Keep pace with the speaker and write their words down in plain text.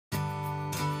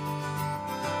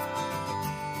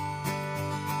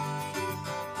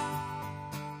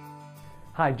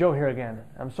Hi, Joe here again.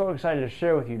 I'm so excited to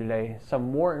share with you today some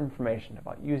more information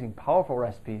about using powerful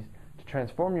recipes to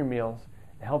transform your meals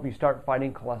and help you start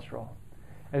fighting cholesterol.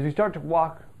 As we start to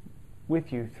walk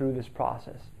with you through this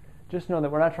process, just know that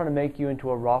we're not trying to make you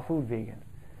into a raw food vegan.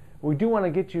 We do want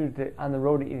to get you on the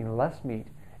road to eating less meat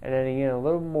and adding in a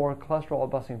little more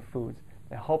cholesterol-busting foods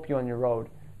that help you on your road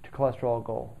to cholesterol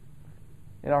goal.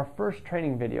 In our first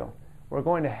training video, we're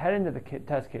going to head into the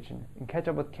test kitchen and catch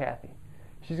up with Kathy.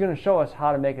 She's going to show us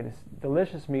how to make a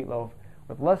delicious meatloaf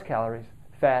with less calories,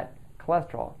 fat,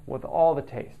 cholesterol, with all the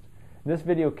taste. In this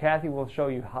video, Kathy will show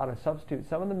you how to substitute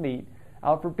some of the meat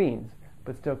out for beans,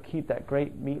 but still keep that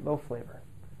great meatloaf flavor.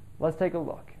 Let's take a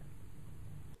look.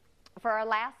 For our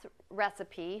last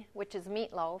recipe, which is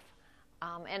meatloaf,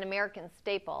 an American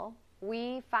staple,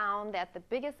 we found that the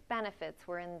biggest benefits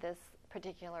were in this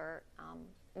particular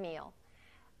meal.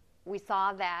 We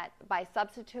saw that by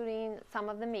substituting some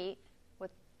of the meat,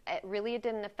 it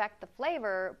didn't affect the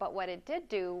flavor, but what it did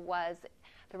do was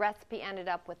the recipe ended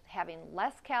up with having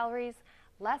less calories,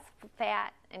 less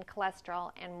fat and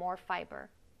cholesterol, and more fiber.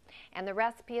 And the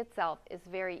recipe itself is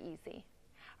very easy.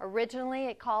 Originally,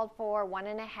 it called for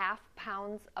 1.5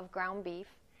 pounds of ground beef.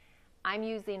 I'm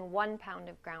using 1 pound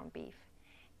of ground beef,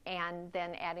 and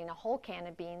then adding a whole can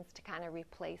of beans to kind of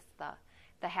replace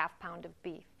the half pound of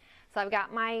beef. So I've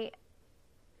got my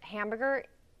hamburger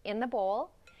in the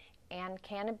bowl and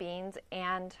can of beans,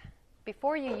 and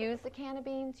before you use the can of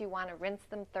beans, you want to rinse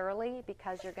them thoroughly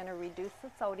because you're going to reduce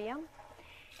the sodium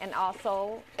and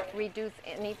also reduce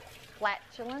any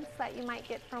flatulence that you might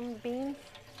get from beans.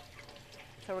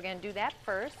 So we're going to do that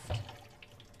first.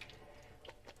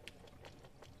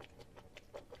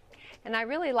 And I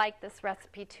really like this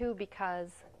recipe too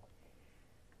because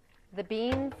the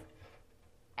beans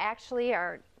actually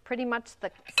are pretty much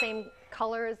the same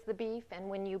color as the beef, and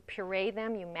when you puree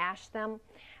them, you mash them,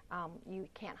 you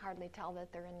can't hardly tell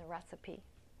that they're in the recipe.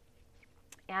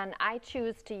 And I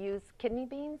choose to use kidney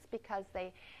beans because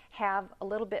they have a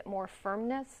little bit more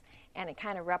firmness and it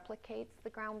kind of replicates the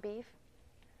ground beef.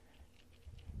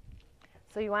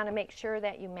 So you want to make sure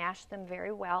that you mash them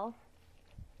very well.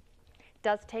 It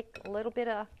does take a little bit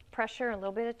of pressure, a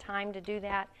little bit of time to do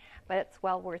that, but it's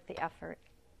well worth the effort.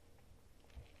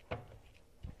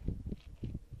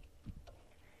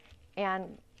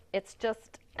 And it's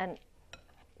just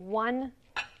one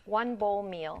bowl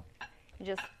meal. You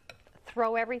just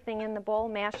throw everything in the bowl,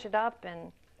 mash it up,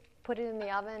 and put it in the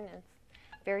oven.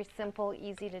 It's very simple,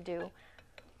 easy to do.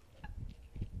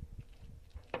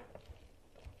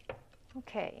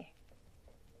 Okay.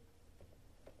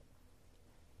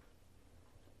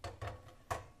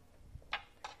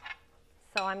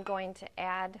 So I'm going to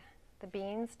add the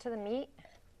beans to the meat.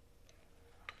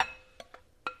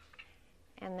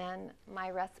 And then my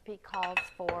recipe calls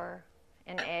for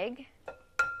an egg,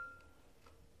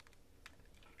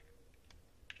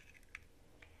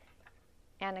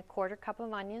 and a 1/4 cup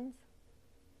of onions,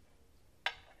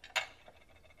 a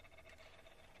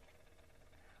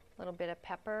little bit of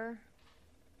pepper,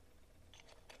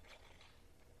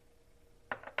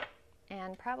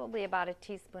 and probably about a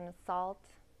teaspoon of salt,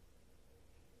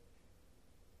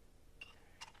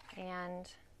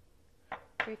 and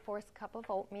 3/4 cup of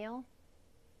oatmeal,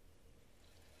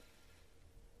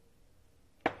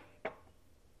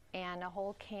 and a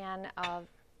whole can of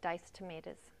diced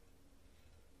tomatoes.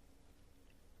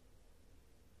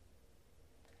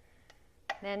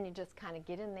 Then you just kind of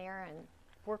get in there and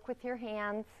work with your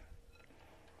hands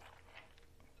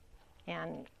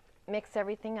and mix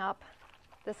everything up.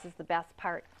 This is the best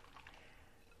part,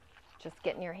 just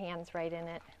getting your hands right in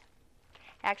it.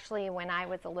 Actually, when I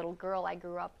was a little girl, I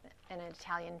grew up in an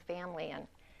Italian family, and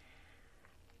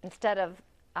instead of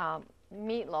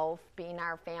meatloaf being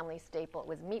our family staple, it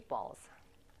was meatballs.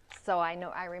 So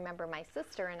I remember my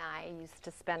sister and I used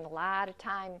to spend a lot of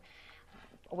time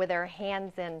with our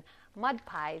hands in mud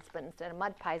pies, but instead of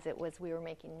mud pies, we were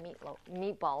making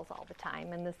meatballs all the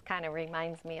time, and this kind of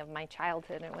reminds me of my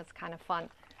childhood. It was kind of fun.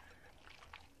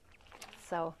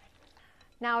 So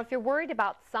now if you're worried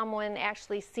about someone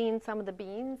actually seeing some of the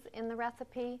beans in the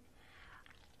recipe,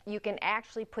 you can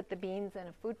actually put the beans in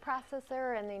a food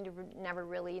processor and they never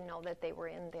really know that they were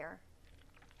in there.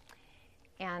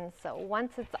 And so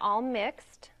once it's all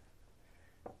mixed,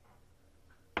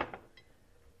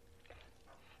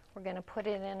 we're going to put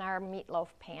it in our meatloaf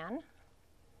pan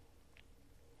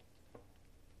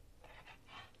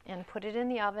and put it in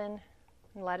the oven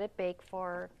and let it bake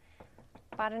for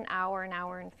about an hour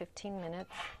and 15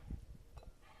 minutes.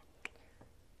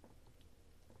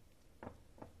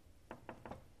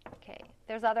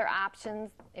 There's other options.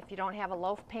 If you don't have a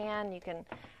loaf pan, you can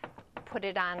put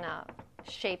it on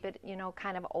shape it, you know,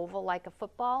 kind of oval like a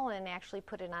football and actually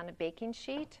put it on a baking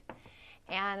sheet.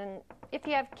 And if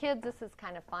you have kids, this is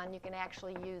kind of fun. You can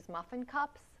actually use muffin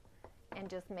cups and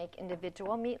just make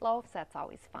individual meatloaves. That's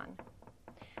always fun.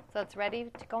 So it's ready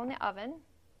to go in the oven.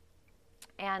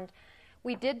 And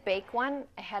we did bake one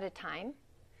ahead of time.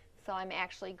 So I'm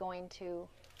actually going to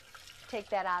take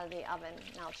that out of the oven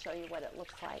and I'll show you what it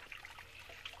looks like.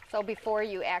 So before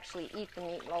you actually eat the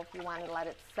meatloaf, you want to let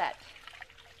it set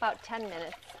about 10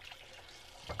 minutes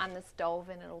on the stove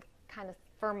and it'll kind of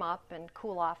firm up and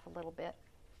cool off a little bit.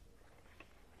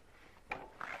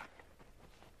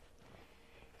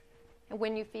 And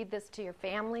when you feed this to your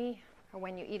family or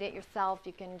when you eat it yourself,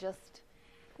 you can just,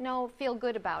 you know, feel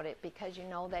good about it because you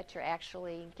know that you're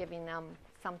actually giving them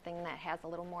something that has a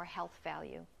little more health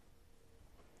value.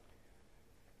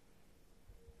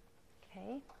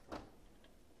 Okay.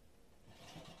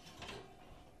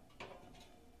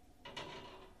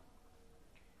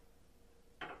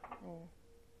 And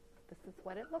this is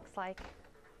what it looks like.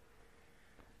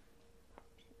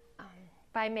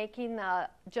 By making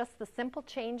just the simple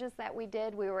changes that we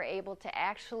did, we were able to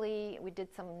actually, we did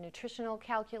some nutritional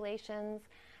calculations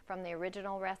from the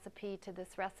original recipe to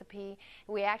this recipe.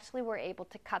 We actually were able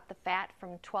to cut the fat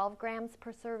from 12 grams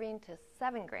per serving to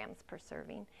 7 grams per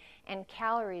serving. And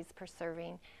calories per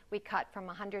serving, we cut from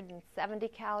 170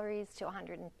 calories to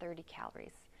 130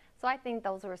 calories. So I think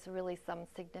those were really some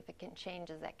significant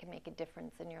changes that can make a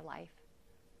difference in your life.